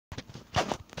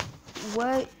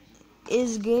What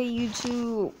is good,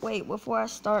 YouTube? Wait, before I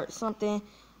start something,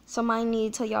 somebody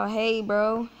need to tell y'all, hey,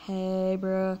 bro. Hey,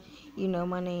 bro. You know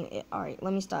my name. Alright,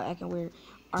 let me stop acting weird.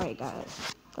 Alright,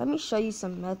 guys. Let me show you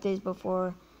some methods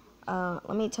before,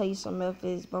 let me tell you some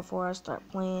methods before I start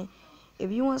playing. If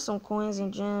you want some coins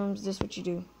and gems, this is what you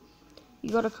do.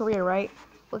 You go to career, right?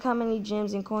 Look how many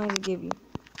gems and coins it give you.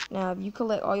 Now, if you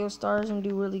collect all your stars and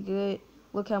do really good,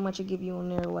 look how much it give you on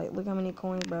there. Like, look how many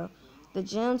coins, bro. The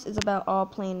gems is about all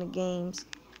playing the games.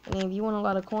 And then if you want a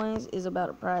lot of coins, it's about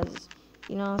the prizes.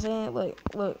 You know what I'm saying?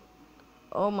 Look.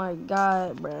 Oh my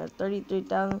god, bro.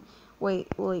 33,000. Wait.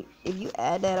 If you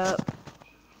add that up,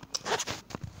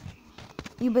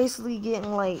 you basically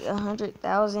getting like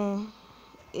 100,000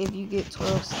 if you get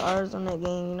 12 stars on that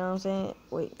game. You know what I'm saying?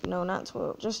 Wait, no, not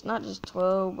 12. Not just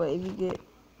 12, but if you get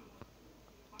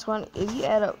 20, if you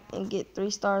add up and get 3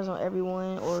 stars on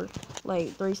everyone, or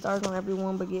like 3 stars on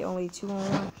everyone but get only 2 on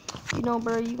one, you know,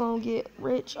 bro, you gonna get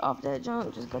rich off that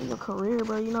junk. Just go to your career,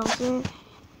 bro. You know what I'm saying?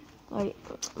 Like,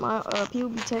 my people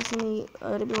be texting me,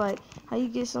 they be like, how you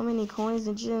get so many coins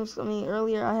and gems? I mean,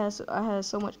 earlier I had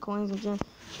so much coins and gems.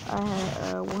 I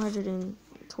had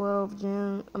 112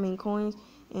 coins,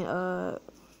 and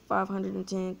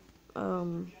 510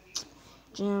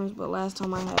 gems, but last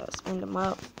time I had to spend them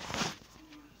up.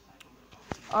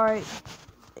 Alright,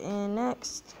 and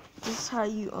next, this is how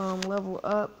you level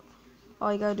up.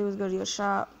 All you gotta do is go to your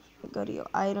shop, go to your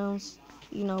items,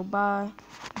 you know, buy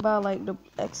like the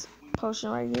X potion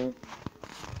right here.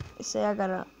 Say I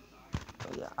got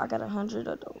 100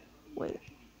 of those. Wait,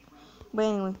 but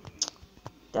anyway,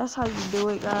 that's how you do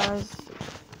it, guys.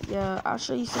 Yeah, I'll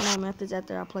show you some more methods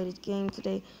after I play this game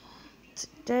today.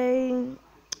 Today,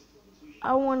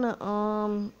 I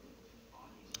wanna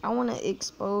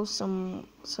expose some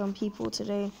people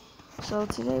today. So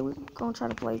today we're gonna try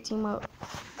to play team up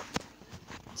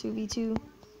 2v2.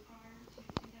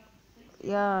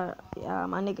 Yeah,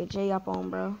 my nigga J up on,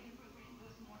 bro.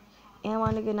 And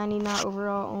my nigga 99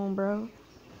 overall on, bro.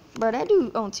 Bro, that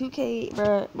dude on 2K,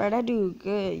 bro, that dude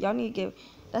good. Y'all need to give,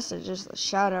 just a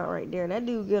shout out right there. That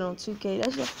dude good on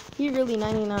 2K. He really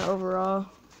 99 overall.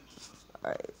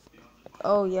 Alright.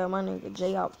 Oh yeah, my nigga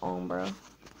J up on, bro.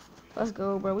 Let's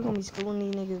go, bro. We gonna be schooling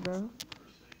these niggas, bro.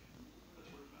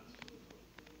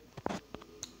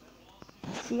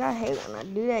 See, I hate when I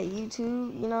do that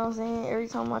YouTube, you know what I'm saying? Every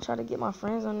time I try to get my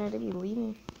friends on there, they be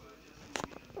leaving.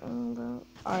 Bro.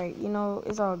 Alright, you know,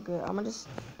 it's all good. I'm gonna just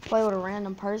play with a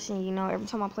random person, you know. Every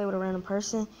time I play with a random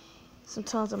person,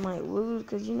 sometimes I might lose,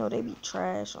 because, you know, they be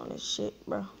trash on this shit,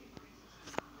 bro.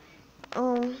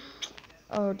 Oh,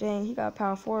 dang, he got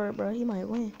power forward, bro. He might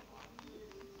win.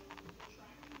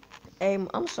 Hey,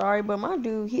 I'm sorry, but my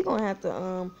dude, he gonna have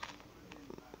to,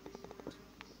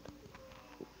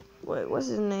 what's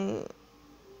his name?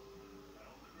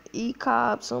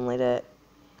 E-Cobb, something like that.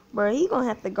 Bro, he gonna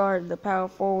have to guard the power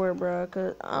forward, bro,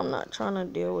 because I'm not trying to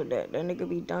deal with that. That nigga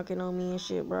be dunking on me and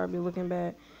shit, bro. I be looking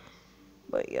bad.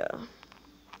 But, yeah.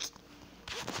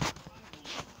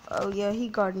 Oh, yeah, he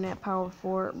guarding that power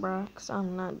forward, bro, because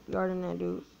I'm not guarding that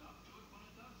dude.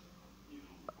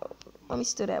 Oh, let me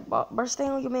steal that ball. Bro, stay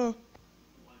on your man.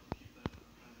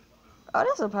 Oh,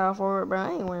 that's a power forward, bro.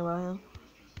 I ain't worrying about him.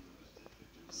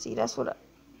 See, that's what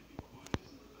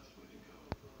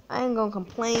I ain't gonna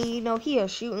complain. You know, he a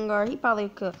shooting guard. He probably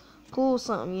could pull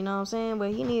something, you know what I'm saying?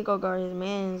 But he need to go guard his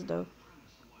mans, though.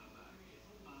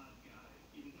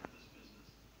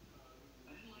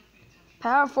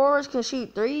 Power forwards can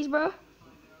shoot threes, bro.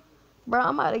 Bro,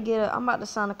 I'm about to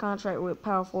sign a contract with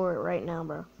power forward right now,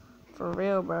 bro. For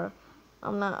real, bro.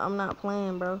 I'm not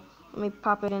playing, bro. Let me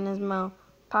pop it in his mouth.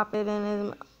 Pop it in his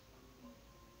mouth.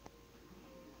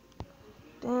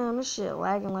 Damn, this shit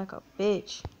lagging like a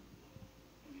bitch.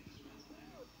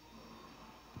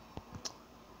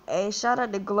 Hey, shout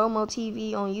out to Glomo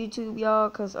TV on YouTube, y'all,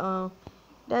 cause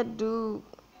that dude,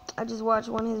 I just watched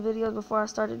one of his videos before I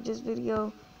started this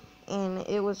video, and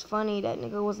it was funny. That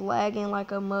nigga was lagging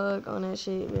like a mug on that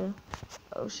shit, bro.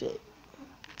 Oh shit,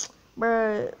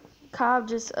 bro. Cobb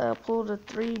just pulled a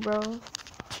 3, bro.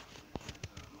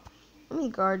 Let me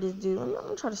guard this dude. I'm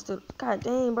gonna try to steal. God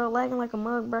dang, bro, lagging like a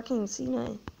mug, bro. I can't even see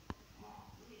nothing.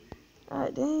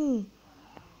 God dang,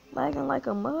 lagging like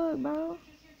a mug, bro.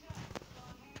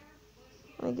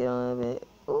 Let me get on that bit.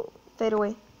 Ooh, fade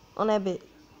away. On that bit.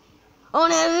 On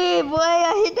that bit, boy.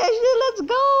 I hit that shit. Let's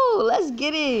go. Let's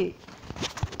get it.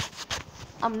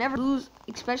 I'm never lose,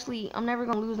 especially I'm never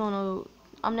gonna lose on no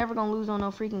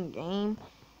freaking game.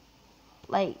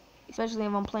 Like, especially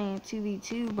if I'm playing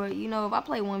 2v2, but you know, if I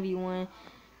play 1v1,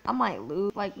 I might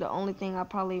lose. Like, the only thing I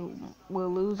probably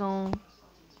will lose on,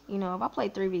 You know, if I play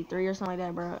 3v3 or something like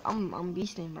that, bro, I'm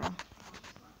beasting, bro.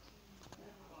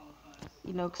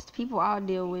 You know, cause the people I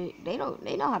deal with, they know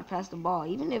how to pass the ball.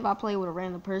 Even if I play with a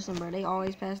random person, bro, they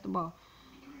always pass the ball.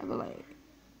 I be like,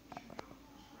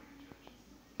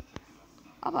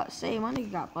 I'm about to say my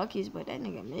nigga got buckets, but that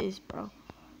nigga missed, bro.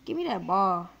 Give me that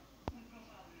ball.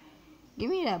 Give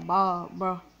me that ball,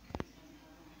 bro.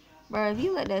 Bro, if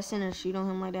you let that center shoot on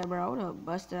him like that, bro, I would have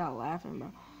busted out laughing,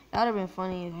 bro. That would have been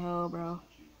funny as hell, bro.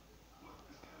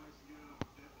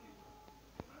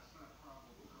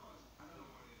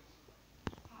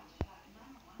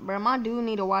 Bro, my dude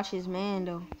need to watch his man,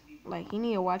 though. Like, he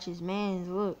need to watch his mans.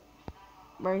 Look.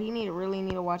 Bro, he really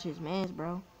need to watch his mans,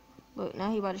 bro. Look,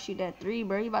 now he about to shoot that 3,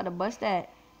 bro. He about to bust that.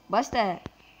 Bust that.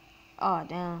 Oh,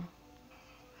 damn.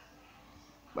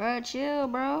 Bro, chill,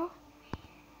 bro.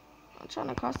 I'm trying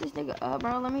to cross this nigga up,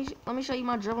 bro. Let me show you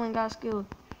my dribbling guy skill.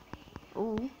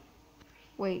 Ooh.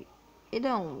 Wait. It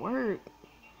don't work.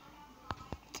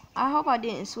 I hope I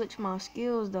didn't switch my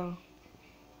skills, though.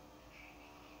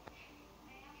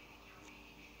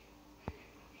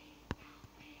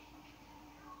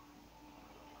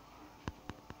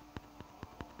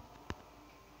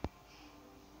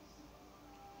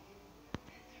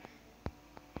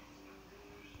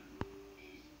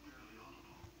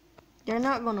 They're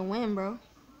not gonna win, bro.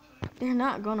 They're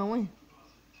not gonna win.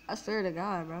 I swear to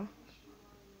God, bro.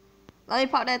 Let me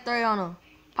pop that 3 on him.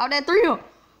 Pop that 3 on him.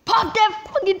 Pop that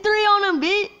fucking 3 on him,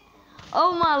 bitch.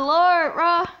 Oh my lord,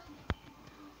 bro.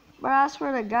 Bro, I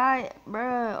swear to God,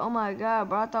 bro. Oh my God,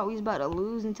 bro. I thought we was about to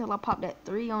lose until I popped that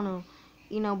 3 on him.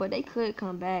 You know, but they could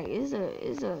come back. It's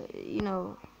a, you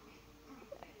know.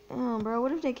 Damn, bro.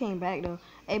 What if they came back though?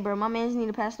 Hey, bro, my mans need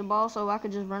to pass the ball so I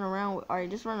could just run around. All right,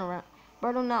 just run around.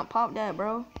 Bro, do not pop that,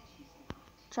 bro.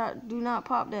 Do not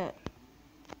pop that.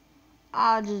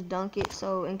 I'll just dunk it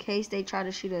so in case they try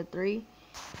to shoot a 3.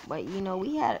 But you know,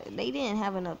 they didn't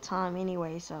have enough time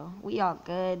anyway, so we all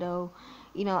good though.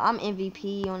 You know, I'm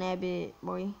MVP on that bit,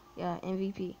 boy. Yeah,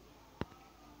 MVP.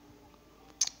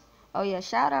 Oh yeah,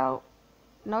 shout out.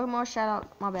 No more shout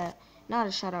out. My bad. Not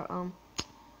a shout out.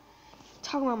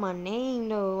 Talking about my name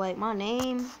though, like my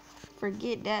name.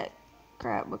 Forget that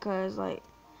crap because like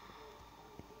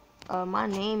my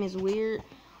name is weird.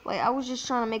 Like, I was just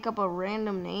trying to make up a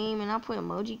random name, and I put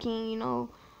Emoji King, you know.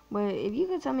 But if you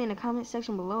could tell me in the comment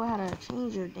section below how to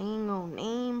change your dang on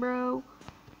name, bro.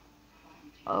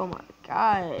 Oh, my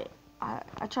God.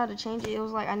 I tried to change it. It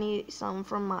was like I needed something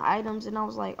from my items, and I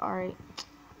was like, all right.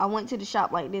 I went to the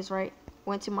shop like this, right?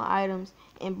 Went to my items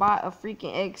and bought a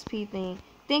freaking XP thing,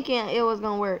 thinking it was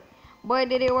going to work. But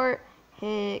did it work?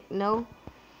 Heck, no.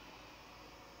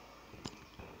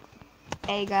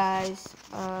 Hey guys,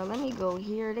 let me go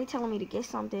here. They telling me to get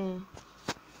something.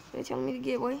 They telling me to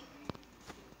get what?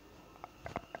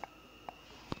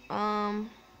 I'm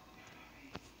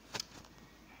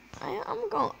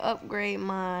gonna upgrade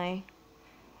my.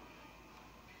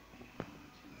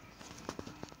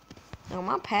 No,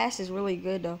 my pass is really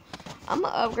good though. I'm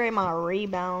gonna upgrade my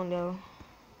rebound though.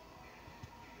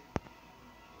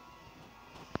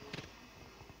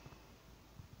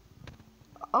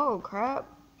 Oh crap.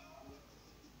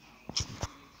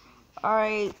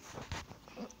 Alright,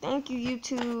 thank you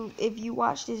YouTube. If you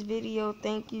watch this video,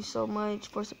 thank you so much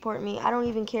for supporting me. I don't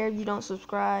even care if you don't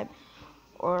subscribe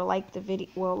or like the video.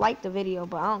 Well, like the video,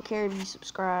 but I don't care if you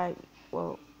subscribe.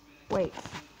 Well, wait,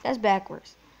 that's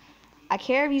backwards. I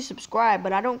care if you subscribe,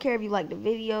 but I don't care if you like the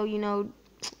video, you know.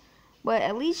 But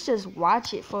at least just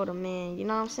watch it for the man, you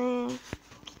know what I'm saying?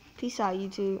 Peace out,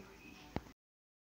 YouTube.